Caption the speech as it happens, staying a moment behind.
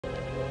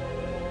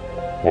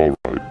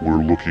Alright,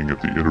 we're looking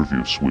at the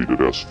interview suite at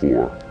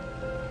S4.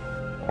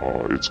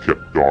 It's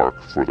kept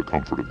dark for the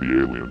comfort of the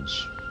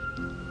aliens.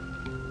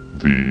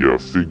 The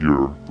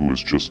figure who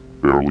is just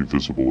barely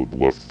visible in the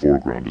left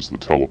foreground is the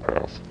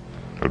telepath,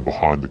 and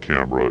behind the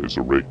camera is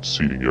a raked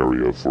seating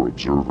area for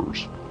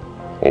observers.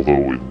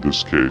 Although in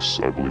this case,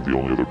 I believe the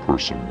only other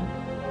person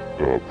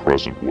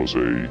present was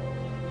a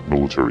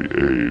military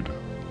aide.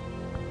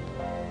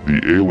 The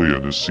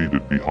alien is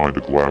seated behind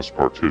a glass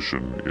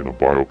partition in a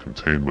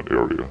biocontainment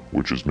area,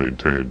 which is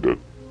maintained at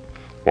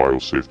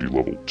Biosafety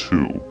Level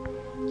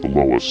 2, the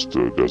lowest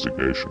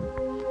designation.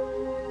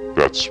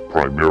 That's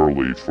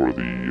primarily for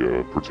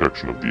the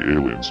protection of the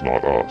aliens,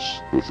 not us.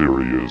 The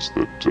theory is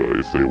that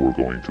if they were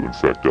going to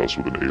infect us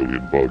with an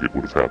alien bug, it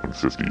would have happened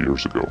 50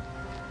 years ago.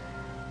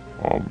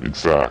 In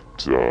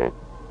fact,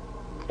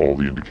 all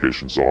the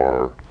indications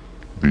are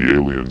the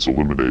aliens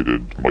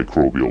eliminated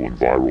microbial and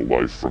viral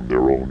life from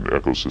their own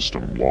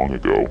ecosystem long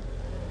ago.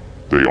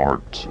 They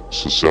aren't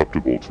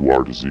susceptible to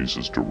our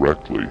diseases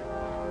directly,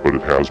 but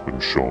it has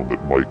been shown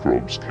that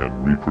microbes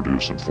can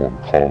reproduce and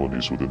form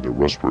colonies within their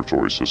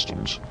respiratory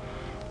systems,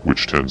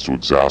 which tends to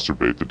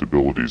exacerbate the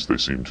debilities they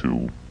seem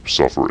to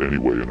suffer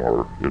anyway in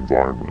our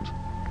environment.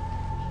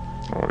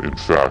 In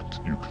fact,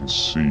 you can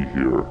see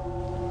here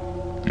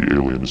the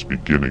alien is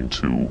beginning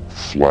to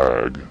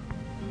flag.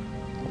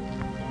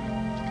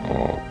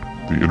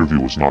 The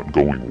interview was not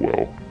going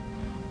well.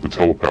 The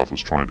telepath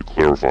was trying to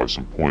clarify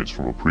some points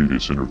from a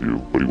previous interview,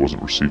 but he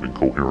wasn't receiving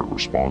coherent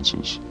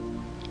responses.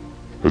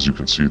 As you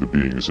can see, the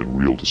being is in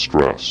real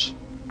distress.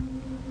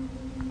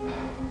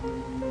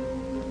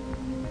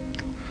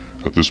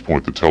 At this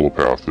point, the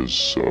telepath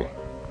is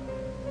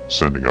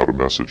sending out a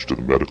message to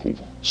the medical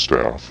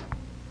staff.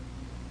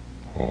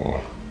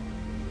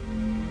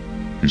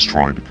 He's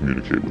trying to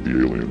communicate with the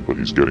alien, but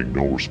he's getting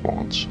no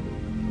response.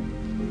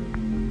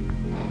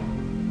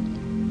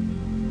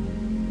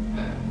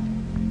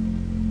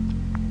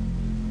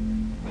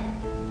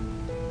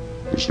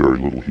 There's very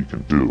little he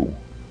can do.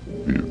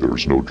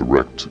 There's no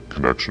direct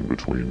connection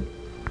between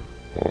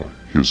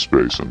his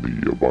space and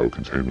the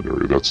biocontainment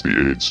area. That's the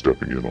aide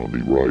stepping in on the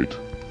right.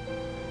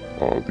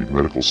 The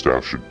medical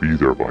staff should be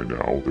there by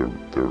now.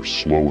 They're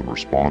slow in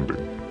responding.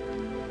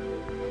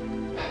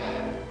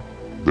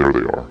 There they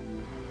are.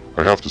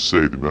 I have to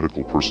say the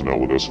medical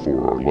personnel at S4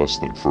 are less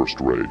than first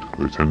rate.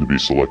 They tend to be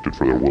selected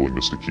for their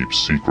willingness to keep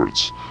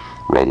secrets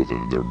rather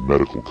than their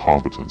medical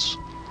competence.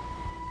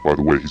 By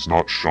the way, he's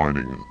not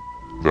shining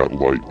that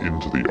light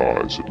into the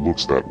eyes. It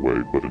looks that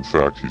way, but in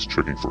fact he's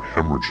checking for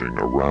hemorrhaging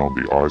around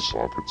the eye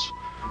sockets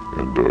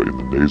and in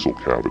the nasal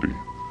cavity.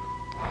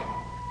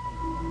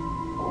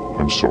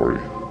 I'm sorry.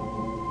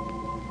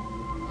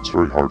 It's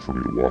very hard for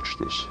me to watch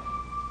this.